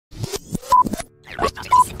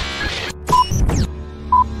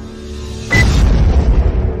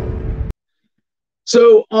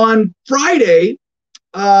So on Friday,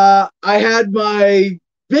 I had my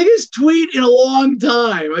biggest tweet in a long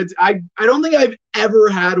time. I don't think I've ever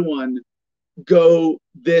had one go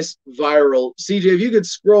this viral. CJ, if you could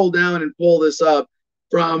scroll down and pull this up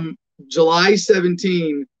from July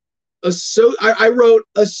 17. I wrote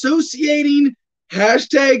associating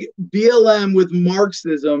hashtag BLM with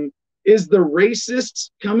Marxism is the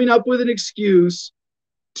racists coming up with an excuse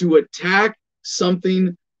to attack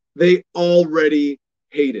something they already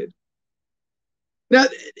hated. Now,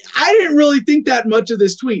 I didn't really think that much of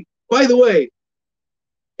this tweet. By the way,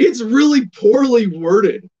 it's really poorly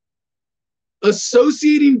worded.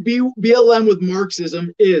 Associating BLM with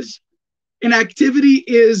Marxism is an activity,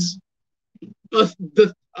 is a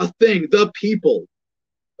thing, the people.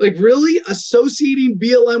 Like, really? Associating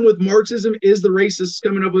BLM with Marxism is the racists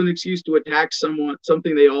coming up with an excuse to attack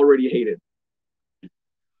something they already hated.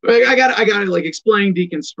 I gotta like explain,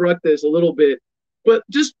 deconstruct this a little bit, but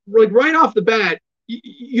just like right off the bat,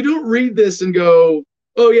 you don't read this and go,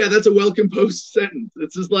 "Oh yeah, that's a well-composed sentence."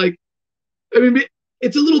 It's just like, I mean,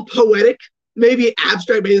 it's a little poetic, maybe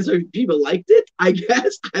abstract, maybe that's why people liked it. I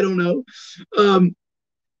guess I don't know,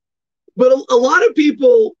 but a lot of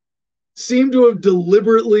people seem to have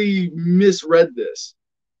deliberately misread this.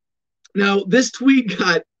 Now, this tweet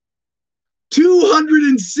got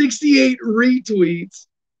 268 retweets,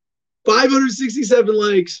 567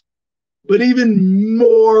 likes, but even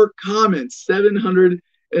more comments,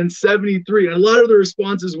 773. And a lot of the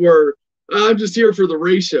responses were, I'm just here for the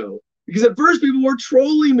ratio. Because at first people were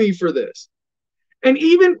trolling me for this. And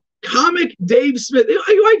even comic Dave Smith, who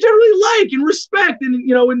I generally like and respect and,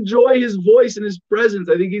 enjoy his voice and his presence.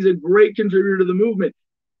 I think he's a great contributor to the movement.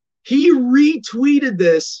 He retweeted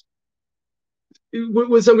this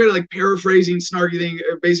with some kind of like paraphrasing, snarky thing,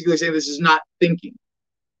 basically saying this is not thinking.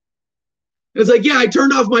 It's like, yeah, I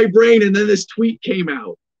turned off my brain and then this tweet came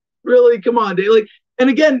out. Really? Come on, Dave. Like, and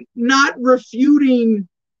again, not refuting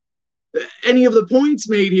any of the points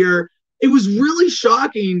made here. It was really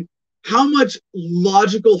shocking how much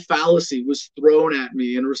logical fallacy was thrown at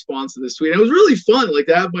me in response to this tweet. And it was really fun, like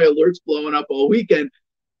to have my alerts blowing up all weekend.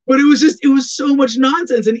 But it was so much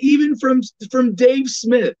nonsense. And even from Dave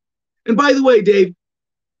Smith. And by the way, Dave,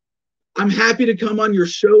 I'm happy to come on your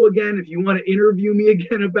show again if you want to interview me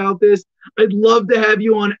again about this. I'd love to have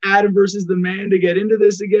you on Adam versus the Man to get into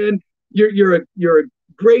this again. You're a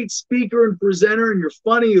great speaker and presenter, and you're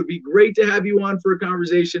funny. It would be great to have you on for a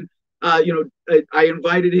conversation. I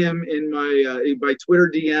invited him in my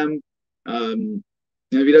Twitter DM. If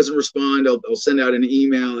he doesn't respond, I'll send out an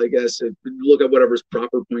email, I guess. Look up whatever his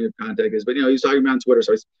proper point of contact is. But he's talking about on Twitter,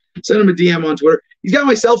 so I sent him a DM on Twitter. He's got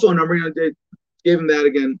my cell phone number. Gave him that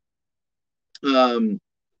again.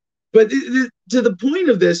 But to the point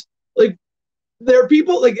of this, like, there are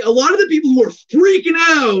people, like a lot of the people who are freaking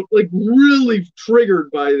out, like really triggered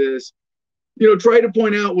by this, try to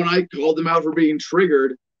point out when I called them out for being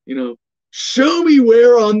triggered, show me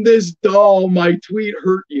where on this doll my tweet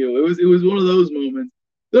hurt you. It was one of those moments.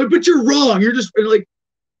 Like, but you're wrong. You're just like,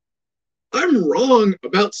 I'm wrong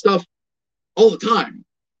about stuff all the time.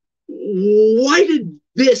 Why did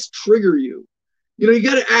this trigger you? You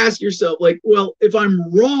got to ask yourself, like, well, if I'm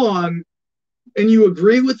wrong and you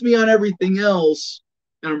agree with me on everything else,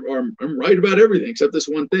 and I'm right about everything except this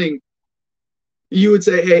one thing, you would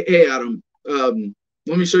say, hey, Adam, let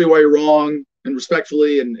me show you why you're wrong, and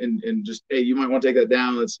respectfully, and just, hey, you might want to take that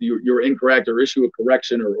down. You're incorrect, or issue a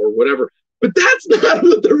correction, or whatever. But that's not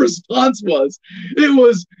what the response was. It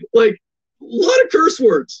was like a lot of curse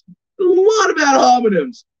words, a lot of ad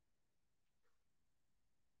hominems.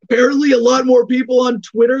 Apparently, a lot more people on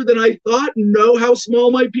Twitter than I thought know how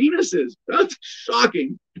small my penis is. That's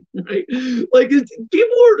shocking, right? Like,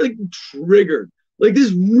 people are like triggered. Like,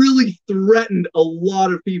 this really threatened a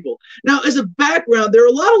lot of people. Now, as a background, there are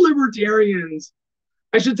a lot of libertarians,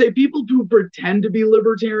 I should say people who pretend to be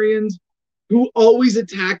libertarians, who always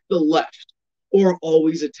attack the left or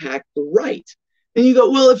always attack the right. And you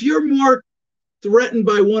go, well, if you're more threatened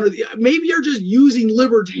by one of the, maybe you're just using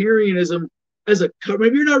libertarianism as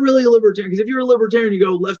maybe you're not really a libertarian, because if you're a libertarian, you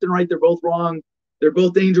go left and right, they're both wrong, they're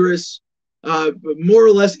both dangerous, more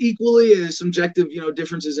or less equally. There's subjective,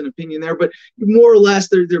 differences in opinion there, but more or less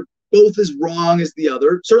they're both as wrong as the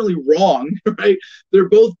other. Certainly wrong, right? They're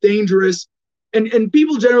both dangerous, and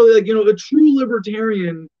people generally, like, a true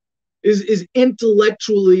libertarian is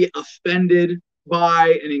intellectually offended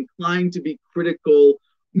by and inclined to be critical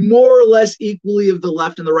more or less equally of the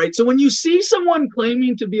left and the right. So when you see someone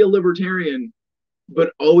claiming to be a libertarian,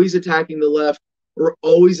 but always attacking the left or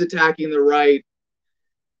always attacking the right,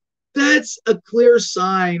 that's a clear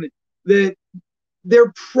sign that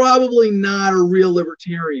they're probably not a real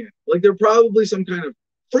libertarian. Like they're probably some kind of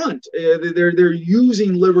front. They're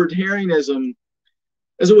using libertarianism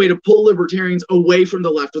as a way to pull libertarians away from the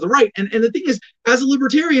left or the right. And the thing is, as a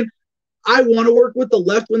libertarian, I want to work with the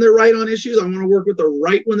left when they're right on issues. I want to work with the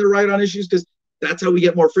right when they're right on issues, because that's how we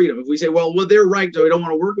get more freedom. If we say, well, they're right, so we don't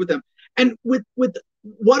want to work with them. And with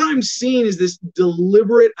what I'm seeing is this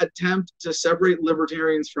deliberate attempt to separate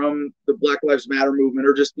libertarians from the Black Lives Matter movement,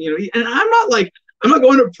 or just, and I'm not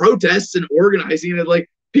going to protests and organizing. And like,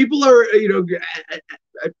 people are,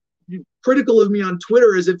 critical of me on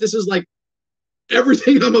Twitter as if this is like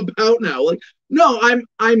everything I'm about now. Like, no,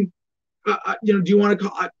 I'm do you want to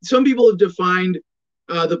call? Some people have defined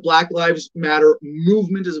the Black Lives Matter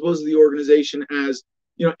movement, as opposed to the organization, as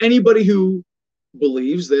anybody who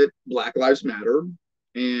believes that Black Lives Matter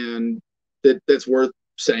and that's worth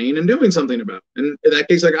saying and doing something about. And in that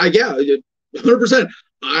case, like, 100%,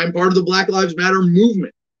 I'm part of the Black Lives Matter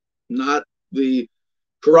movement, not the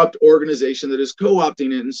corrupt organization that is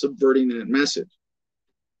co-opting it and subverting that message.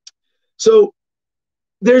 So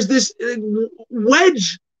there's this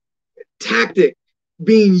wedge tactic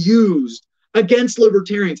being used against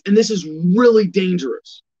libertarians, and this is really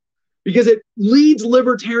dangerous because it leads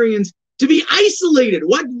libertarians to be isolated.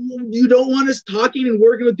 What, you don't want us talking and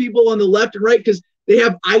working with people on the left and right because they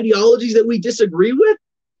have ideologies that we disagree with?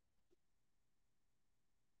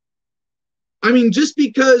 I mean, just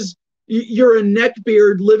because you're a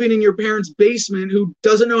neckbeard living in your parents' basement who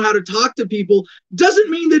doesn't know how to talk to people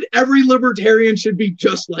doesn't mean that every libertarian should be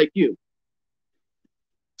just like you.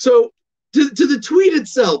 So to the tweet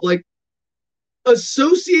itself, like,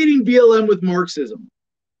 associating BLM with Marxism,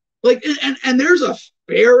 like, and there's a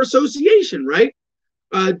fair association, right?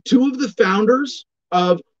 Two of the founders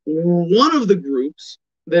of one of the groups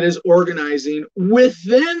that is organizing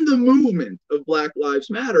within the movement of Black Lives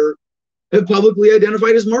Matter have publicly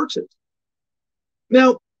identified as Marxists.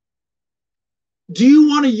 Now, do you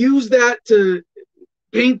want to use that to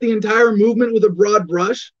paint the entire movement with a broad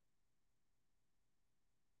brush?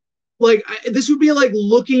 Like, this would be like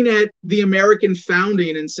looking at the American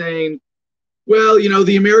founding and saying, well,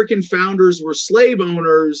 the American founders were slave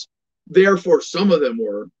owners, therefore some of them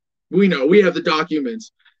were. We know, we have the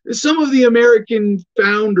documents. Some of the American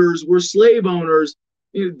founders were slave owners,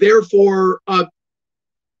 therefore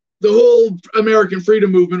the whole American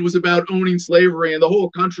freedom movement was about owning slavery, and the whole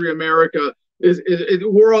country, America,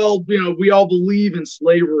 we're all, we all believe in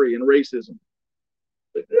slavery and racism.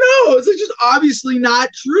 No, it's just obviously not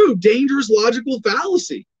true. Dangerous logical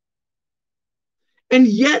fallacy. And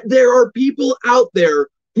yet there are people out there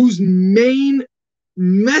whose main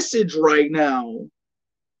message right now,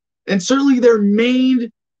 and certainly their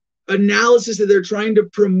main analysis that they're trying to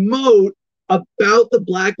promote about the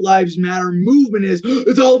Black Lives Matter movement, is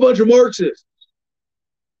it's all a bunch of Marxists.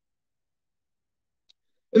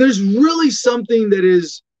 And there's really something that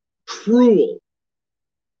is cruel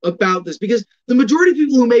about this, because the majority of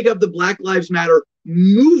people who make up the Black Lives Matter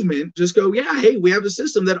movement just go, yeah, hey, we have a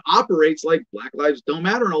system that operates like Black lives don't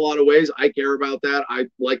matter in a lot of ways. I care about that. I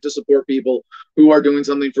like to support people who are doing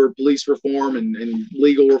something for police reform and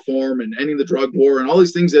legal reform and ending the drug war and all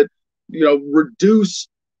these things that, reduce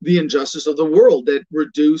the injustice of the world, that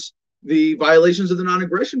reduce the violations of the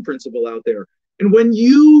non-aggression principle out there. And when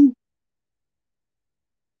you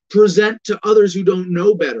present to others who don't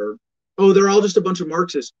know better, oh, they're all just a bunch of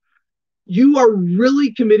Marxists, you are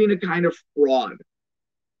really committing a kind of fraud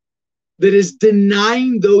that is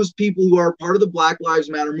denying those people who are part of the Black Lives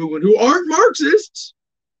Matter movement, who aren't Marxists,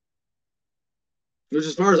 which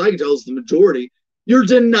as far as I can tell is the majority, you're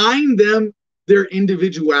denying them their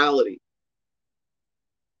individuality.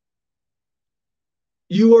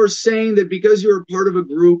 You are saying that because you're a part of a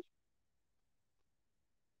group,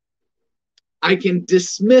 I can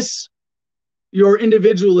dismiss your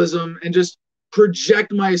individualism and just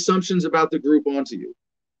project my assumptions about the group onto you.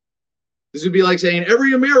 This would be like saying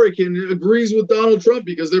every American agrees with Donald Trump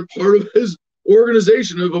because they're part of his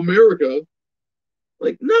organization of America.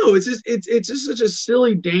 Like, no, it's just such a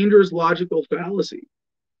silly, dangerous logical fallacy.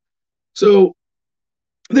 So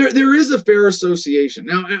there is a fair association.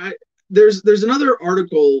 Now, there's another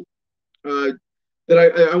article that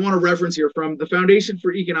I want to reference here from the Foundation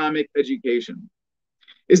for Economic Education.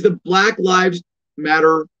 Is Black Lives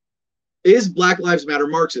Matter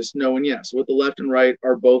Marxist? No and yes. What the left and right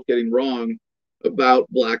are both getting wrong about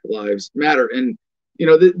Black Lives Matter. And,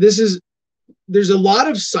 there's a lot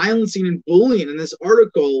of silencing and bullying in this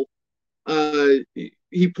article.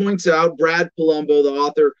 He points out, Brad Palumbo, the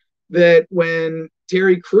author, that when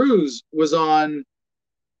Terry Crews was on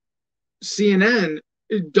CNN,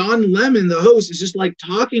 Don Lemon, the host, is just like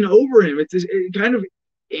talking over him. It's this kind of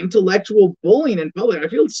intellectual bullying in public. I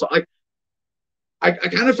feel so, like I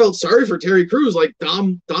kind of felt sorry for Terry Crews. Like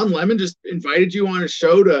Don Lemon just invited you on a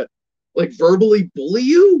show to like verbally bully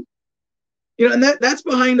you, and that's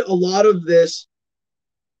behind a lot of this,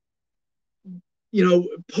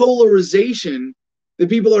 polarization that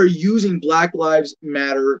people are using Black Lives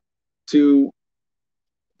Matter to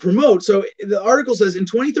promote. So the article says, in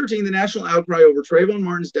 2013, the national outcry over Trayvon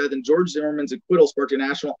Martin's death and George Zimmerman's acquittal sparked a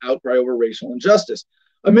national outcry over racial injustice.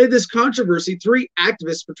 Amid this controversy, 3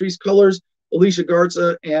 activists, Patrisse Cullors, Alicia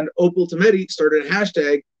Garza, and Opal Tometi, started a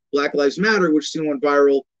hashtag Black Lives Matter, which soon went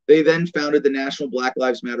viral. They then founded the National Black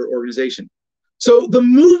Lives Matter organization. So the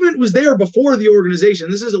movement was there before the organization.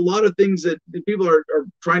 This is a lot of things that people are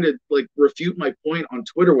trying to like refute my point on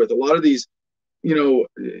Twitter with. A lot of these, I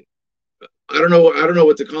don't know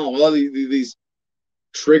what to call them. A lot of these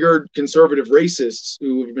triggered conservative racists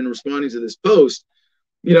who have been responding to this post,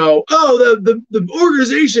 the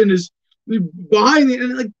organization is behind the,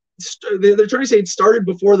 and like they're trying to say it started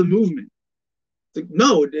before the movement. It's like,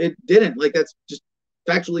 no, it didn't. Like that's just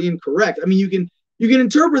factually incorrect. I mean, you can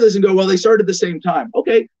interpret this and go, well, they started at the same time.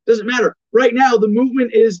 Okay, doesn't matter. Right now, the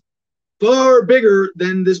movement is far bigger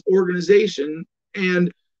than this organization.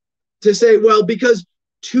 And to say, well, because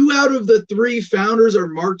 2 out of the 3 founders are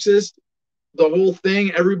Marxist, the whole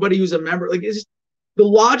thing, everybody who's a member, like it's just, the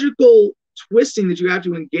logical twisting that you have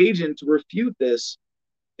to engage in to refute this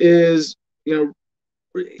is,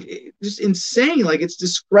 just insane. Like it's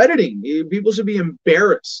discrediting. People should be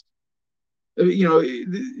embarrassed.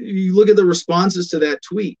 You look at the responses to that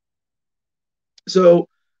tweet. So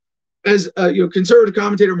as conservative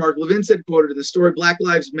commentator Mark Levin said, quoted in the story, Black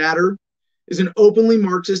Lives Matter is an openly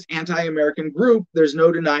Marxist anti-American group. There's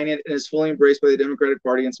no denying it, and is fully embraced by the Democratic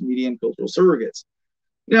Party and some media and cultural surrogates.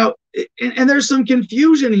 Now, and there's some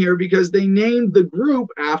confusion here because they named the group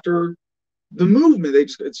after the movement.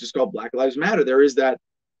 It's just called Black Lives Matter. There is that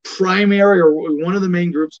primary or one of the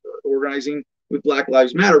main groups organizing with Black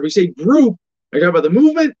Lives Matter. If we say group, are you talking about the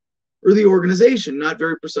movement or the organization? Not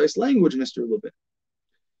very precise language, Mr. Levin.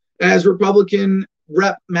 As Republican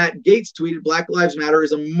Rep. Matt Gaetz tweeted, Black Lives Matter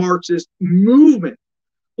is a Marxist movement.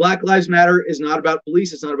 Black Lives Matter is not about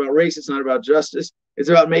police. It's not about race. It's not about justice. It's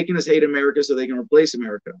about making us hate America so they can replace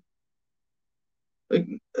America. Like,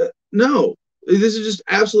 no, this is just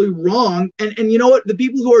absolutely wrong. And you know what? The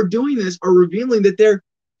people who are doing this are revealing that they're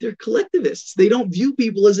collectivists. They don't view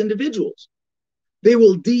people as individuals. They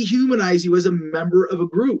will dehumanize you as a member of a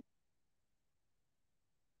group.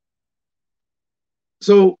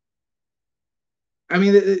 So, I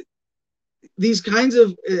mean, these kinds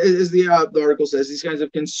of, as the article says, these kinds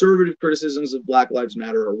of conservative criticisms of Black Lives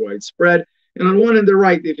Matter are widespread. And on one hand, they're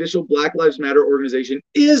right. The official Black Lives Matter organization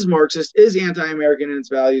is Marxist, is anti-American in its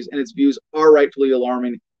values, and its views are rightfully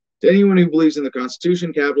alarming to anyone who believes in the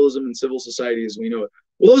Constitution, capitalism, and civil society as we know it.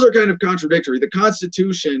 Well, those are kind of contradictory. The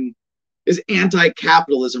Constitution is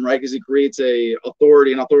anti-capitalism, right? Because it creates an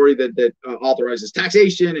authority that authorizes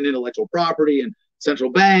taxation and intellectual property and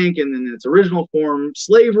central bank, and then its original form,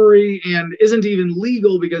 slavery, and isn't even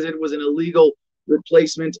legal because it was an illegal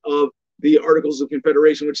replacement of the Articles of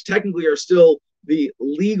Confederation, which technically are still the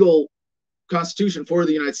legal constitution for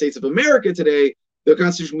the United States of America today. The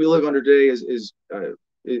Constitution we live under today was a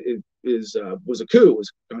coup,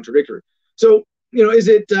 was contradictory. So, is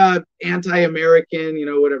it anti-American?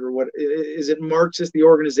 Whatever. What is it? Marxist, the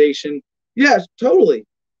organization? Yes, totally.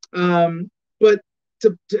 But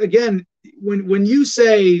to again, when you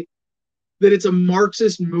say that it's a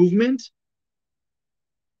Marxist movement,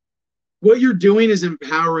 what you're doing is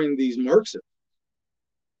empowering these Marxists,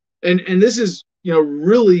 and this is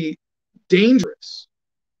really dangerous,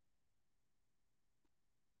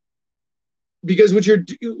 because what you're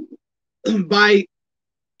by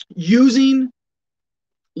using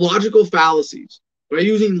logical fallacies, by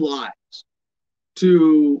using lies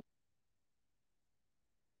to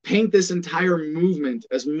paint this entire movement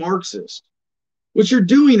as Marxist, what you're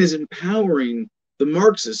doing is empowering the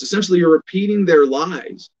Marxists. Essentially, you're repeating their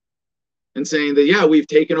lies and saying that, yeah, we've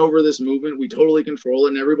taken over this movement, we totally control it,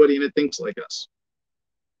 and everybody in it thinks like us.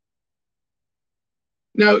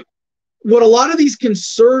 Now, what a lot of these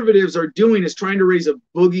conservatives are doing is trying to raise a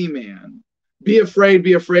boogeyman. Be afraid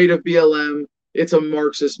of BLM. It's a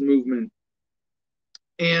Marxist movement.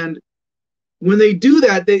 And when they do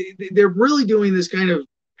that, they're really doing this kind of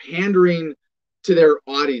pandering to their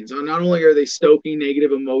audience. Not only are they stoking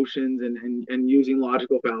negative emotions and using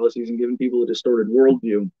logical fallacies and giving people a distorted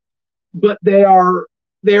worldview, but they are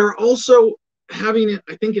also having,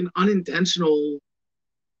 I think, an unintentional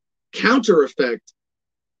counter effect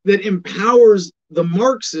that empowers the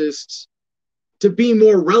Marxists to be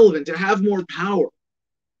more relevant, to have more power.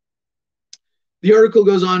 The article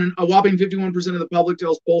goes on, and a whopping 51% of the public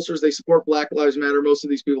tells pollsters they support Black Lives Matter. Most of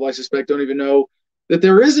these people, I suspect, don't even know that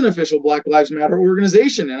there is an official Black Lives Matter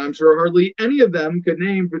organization, and I'm sure hardly any of them could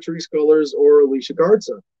name Patrisse Cullors or Alicia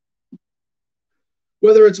Garza.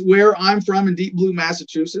 Whether it's where I'm from in deep blue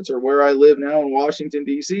Massachusetts or where I live now in Washington,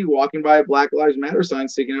 D.C., walking by a Black Lives Matter sign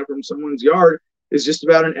sticking out from someone's yard is just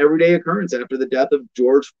about an everyday occurrence. After the death of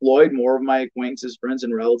George Floyd, more of my acquaintances, friends,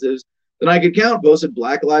 and relatives than I could count posted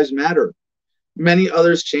Black Lives Matter. Many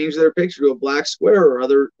others changed their picture to a black square or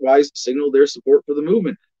otherwise signaled their support for the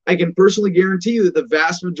movement. I can personally guarantee you that the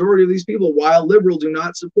vast majority of these people, while liberal, do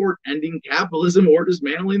not support ending capitalism or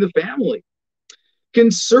dismantling the family.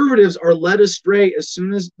 Conservatives are led astray as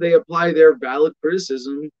soon as they apply their valid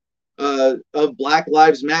criticism of Black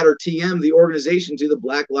Lives Matter TM, the organization, to the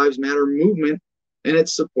Black Lives Matter movement and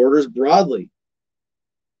its supporters broadly.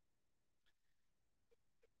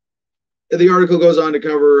 The article goes on to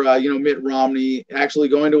cover, Mitt Romney actually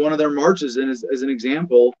going to one of their marches as an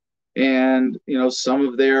example, and some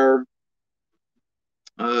of their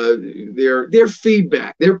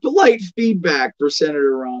feedback, their polite feedback for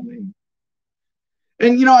Senator Romney.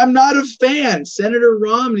 And I'm not a fan. Senator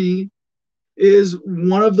Romney is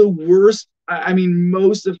one of the worst,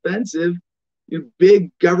 most offensive,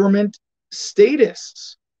 big government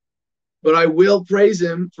statists. But I will praise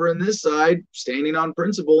him for, on this side, standing on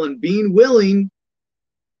principle and being willing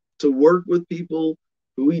to work with people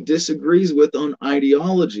who he disagrees with on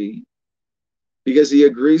ideology, because he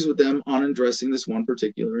agrees with them on addressing this one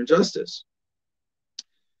particular injustice.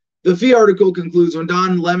 The Fee article concludes, when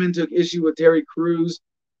Don Lemon took issue with Terry Crews'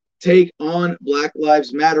 take on Black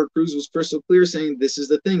Lives Matter, Crews was crystal clear, saying this is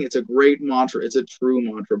the thing. It's a great mantra. It's a true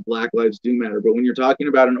mantra. Black lives do matter. But when you're talking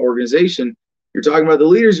about an organization, you're talking about the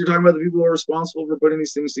leaders, you're talking about the people who are responsible for putting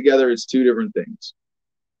these things together. It's two different things.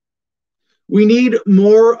 We need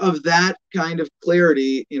more of that kind of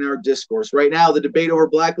clarity in our discourse. Right now, the debate over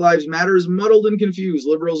Black Lives Matter is muddled and confused.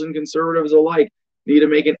 Liberals and conservatives alike need to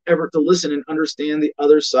make an effort to listen and understand the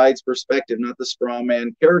other side's perspective, not the straw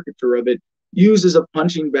man caricature of it used as a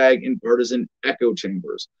punching bag in partisan echo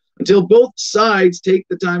chambers. Until both sides take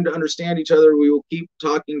the time to understand each other, we will keep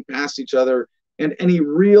talking past each other, and any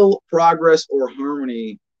real progress or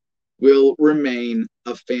harmony will remain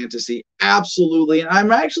a fantasy. Absolutely. And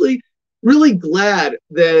I'm actually really glad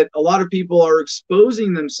that a lot of people are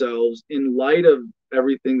exposing themselves in light of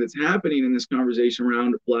everything that's happening in this conversation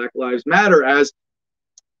around Black Lives Matter as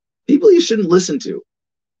people you shouldn't listen to.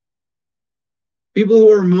 People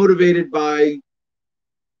who are motivated by,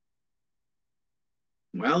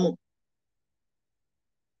 well,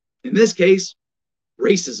 in this case,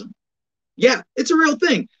 racism. Yeah, it's a real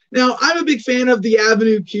thing. Now, I'm a big fan of the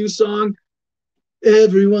Avenue Q song,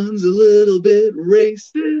 everyone's a little bit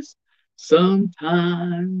racist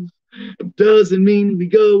sometimes. Doesn't mean we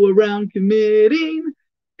go around committing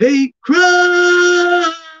hate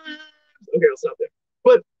crimes. Okay, I'll stop there.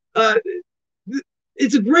 But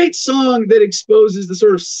it's a great song that exposes the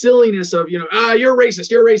sort of silliness of, you're racist,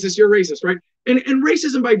 you're racist, you're racist, right? And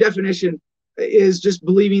racism by definition is just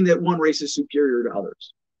believing that one race is superior to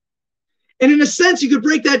others. And in a sense, you could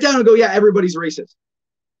break that down and go, yeah, everybody's racist,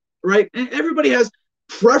 right? And everybody has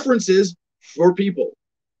preferences for people.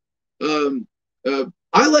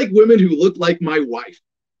 I like women who look like my wife.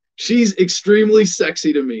 She's extremely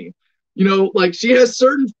sexy to me. Like she has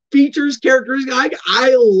certain features, characteristics.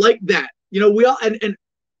 I like that. We all, and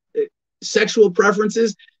sexual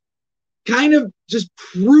preferences kind of just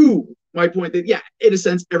prove my point that, yeah, in a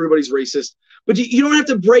sense, everybody's racist. But you don't have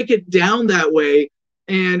to break it down that way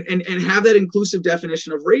and have that inclusive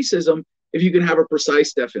definition of racism if you can have a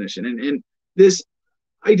precise definition. And this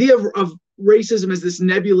idea of racism as this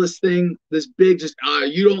nebulous thing, this big, just,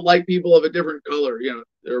 you don't like people of a different color,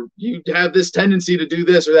 or you have this tendency to do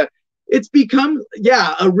this or that. It's become,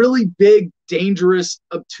 a really big, dangerous,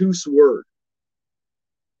 obtuse word.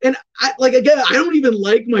 And I don't even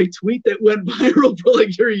like my tweet that went viral for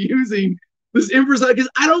you're using this imprecise, because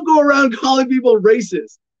I don't go around calling people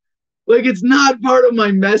racist. It's not part of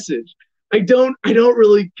my message. I don't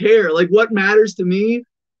really care. What matters to me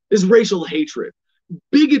is racial hatred.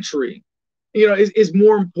 Bigotry, is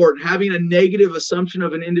more important. Having a negative assumption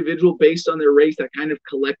of an individual based on their race, that kind of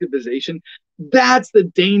collectivization, that's the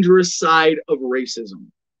dangerous side of racism.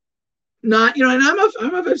 Not, and I've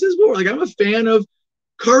said this before, I'm a fan of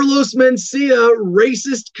Carlos Mencia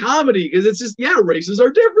racist comedy, because it's just, races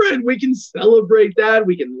are different. We can celebrate that.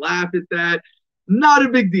 We can laugh at that. Not a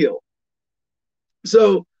big deal.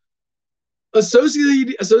 So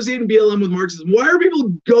associating BLM with Marxism. Why are people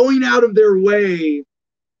going out of their way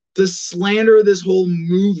to slander this whole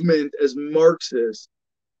movement as Marxist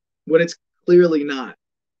when it's clearly not?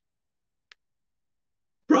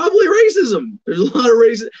 Probably racism. There's a lot of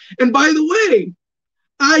racism. And by the way,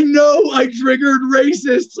 I know I triggered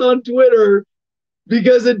racists on Twitter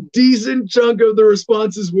because a decent chunk of the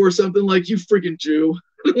responses were something like, you freaking Jew.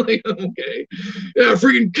 Like, okay. Yeah,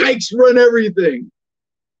 freaking kikes run everything.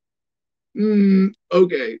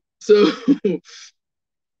 Okay. So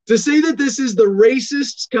to say that this is the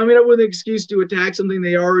racists coming up with an excuse to attack something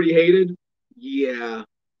they already hated, yeah.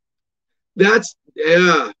 That's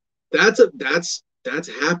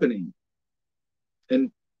happening.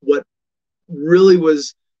 And what really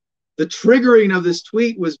was the triggering of this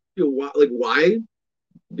tweet was, like, why?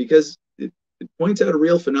 Because it points out a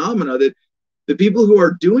real phenomena that the people who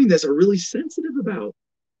are doing this are really sensitive about.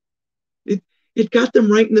 It got them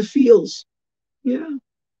right in the feels. Yeah,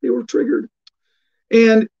 they were triggered.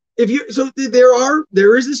 And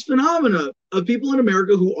there is this phenomena of people in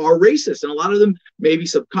America who are racist, and a lot of them maybe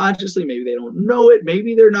subconsciously, maybe they don't know it,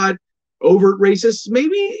 maybe they're not overt racists,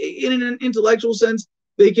 maybe in an intellectual sense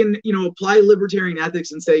they can, apply libertarian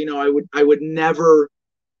ethics and say, I would never,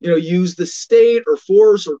 use the state or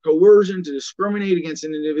force or coercion to discriminate against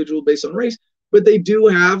an individual based on race, but they do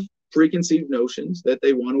have preconceived notions that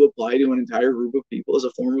they want to apply to an entire group of people as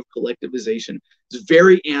a form of collectivization. It's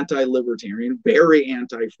very anti-libertarian, very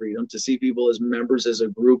anti-freedom to see people as members as a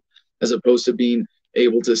group, as opposed to being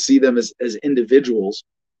able to see them as individuals.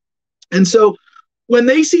 And so when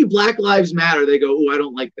they see Black Lives Matter, they go, oh, I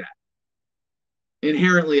don't like that.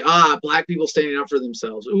 Inherently, Black people standing up for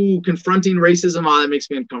themselves. Ooh, confronting racism, that makes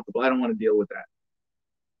me uncomfortable. I don't want to deal with that.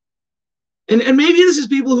 And maybe this is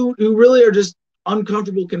people who really are just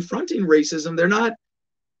uncomfortable confronting racism. They're not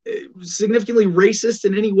significantly racist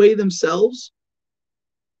in any way themselves,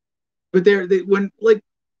 but when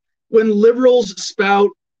liberals spout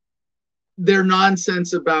their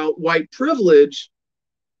nonsense about white privilege,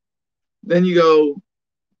 then you go,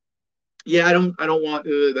 yeah, I don't want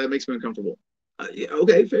that makes me uncomfortable. Yeah,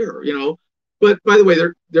 okay, fair, But by the way,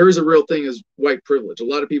 there is a real thing as white privilege. A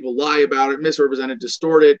lot of people lie about it, misrepresent it,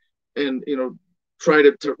 distort it, and try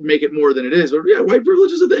to make it more than it is. But yeah, white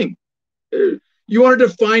privilege is a thing. You want to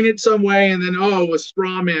define it some way, and then a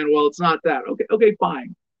straw man. Well, it's not that. Okay,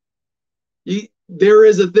 fine. There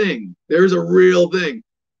is a thing. There's a real thing.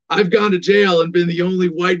 I've gone to jail and been the only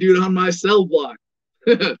white dude on my cell block.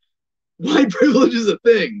 White privilege is a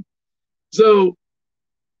thing. So,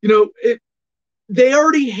 they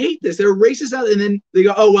already hate this. They're racist out, and then they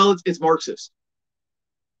go, oh, well, it's Marxist.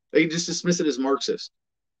 They just dismiss it as Marxist.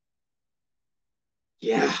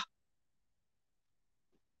 Yeah.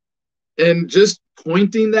 And just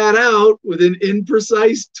pointing that out with an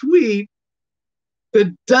imprecise tweet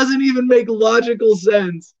that doesn't even make logical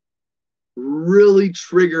sense really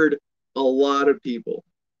triggered a lot of people.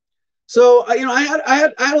 So, I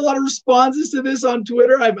had a lot of responses to this on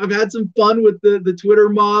Twitter. I've had some fun with the Twitter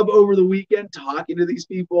mob over the weekend, talking to these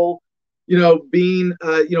people, being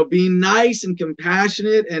nice and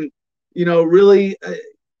compassionate, and really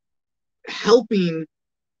helping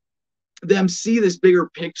them see this bigger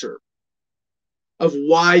picture of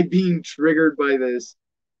why being triggered by this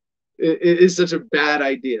is such a bad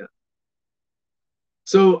idea.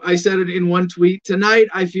 So I said it in one tweet: tonight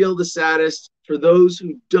I feel the saddest for those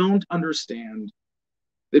who don't understand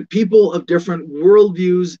that people of different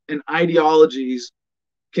worldviews and ideologies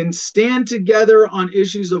can stand together on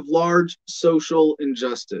issues of large social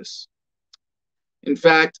injustice. In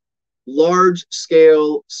fact,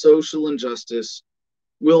 large-scale social injustice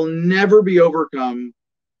will never be overcome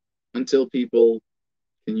until people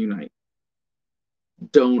can unite.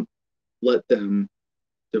 Don't let them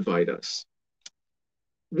divide us.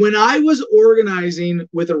 When I was organizing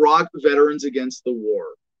with Iraq Veterans Against the War,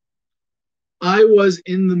 I was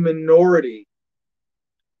in the minority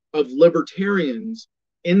of libertarians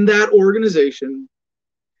in that organization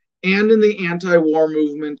and in the anti-war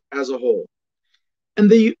movement as a whole. And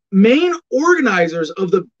the main organizers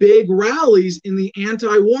of the big rallies in the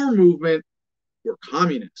anti-war movement were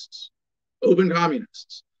communists, open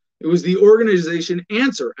communists. It was the organization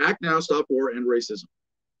ANSWER, Act Now, Stop War, End Racism.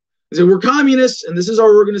 They said, we're communists, and this is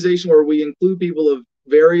our organization where we include people of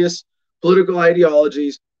various political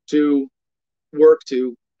ideologies to work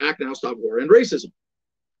to act now, stop war, end racism.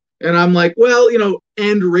 And I'm like, well,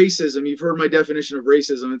 end racism. You've heard my definition of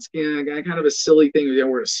racism. It's kind of a silly thing. We're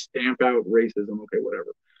going to stamp out racism. Okay,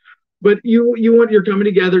 whatever. But you're coming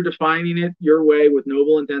together, defining it your way with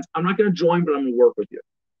noble intents. I'm not going to join, but I'm going to work with you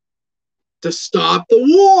to stop the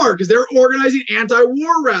war, because they're organizing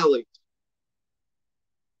anti-war rallies.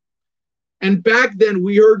 And back then,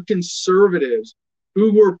 we heard conservatives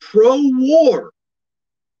who were pro-war,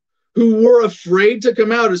 who were afraid to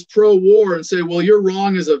come out as pro-war and say, well, you're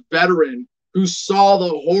wrong as a veteran who saw the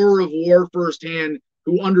horror of war firsthand,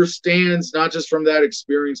 who understands not just from that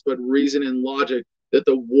experience, but reason and logic that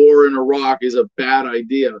the war in Iraq is a bad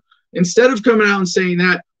idea. Instead of coming out and saying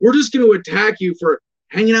that, we're just going to attack you for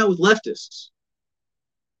hanging out with leftists.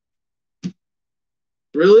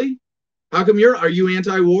 Really? How come are you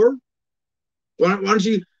anti-war? Why don't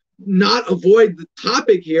you not avoid the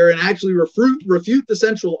topic here and actually refute the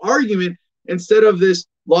central argument instead of this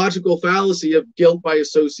logical fallacy of guilt by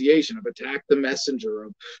association, of attack the messenger,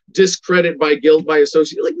 of discredit by guilt by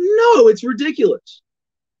association? Like, no, it's ridiculous.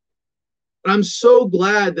 I'm so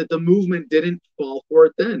glad that the movement didn't fall for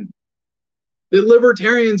it then. The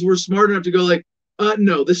libertarians were smart enough to go like,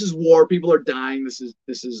 no, this is war. People are dying.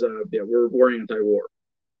 We're anti-war.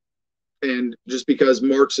 And just because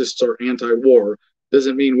Marxists are anti-war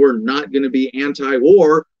doesn't mean we're not going to be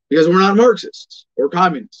anti-war because we're not Marxists or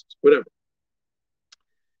communists, whatever.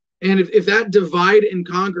 And if that divide and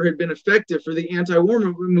conquer had been effective for the anti-war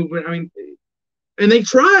movement, I mean, and they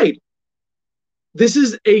tried. This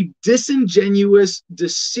is a disingenuous,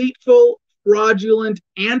 deceitful, fraudulent,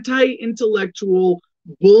 anti-intellectual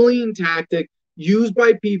bullying tactic used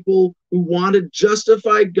by people who want to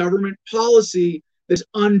justify government policy that's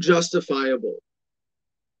unjustifiable.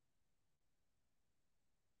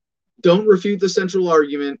 Don't refute the central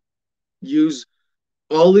argument. Use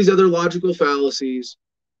all these other logical fallacies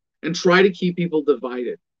and try to keep people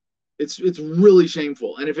divided. It's really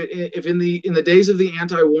shameful. And if in the days of the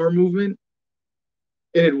anti-war movement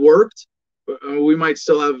it had worked, we might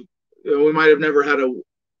have never had a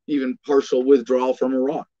even partial withdrawal from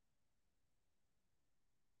Iraq.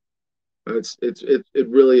 It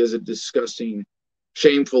really is a disgusting,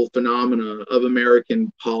 shameful phenomena of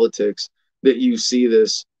American politics that you see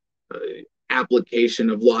this application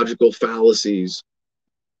of logical fallacies,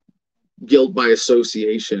 guilt by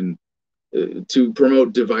association, to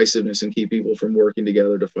promote divisiveness and keep people from working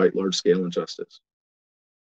together to fight large-scale injustice.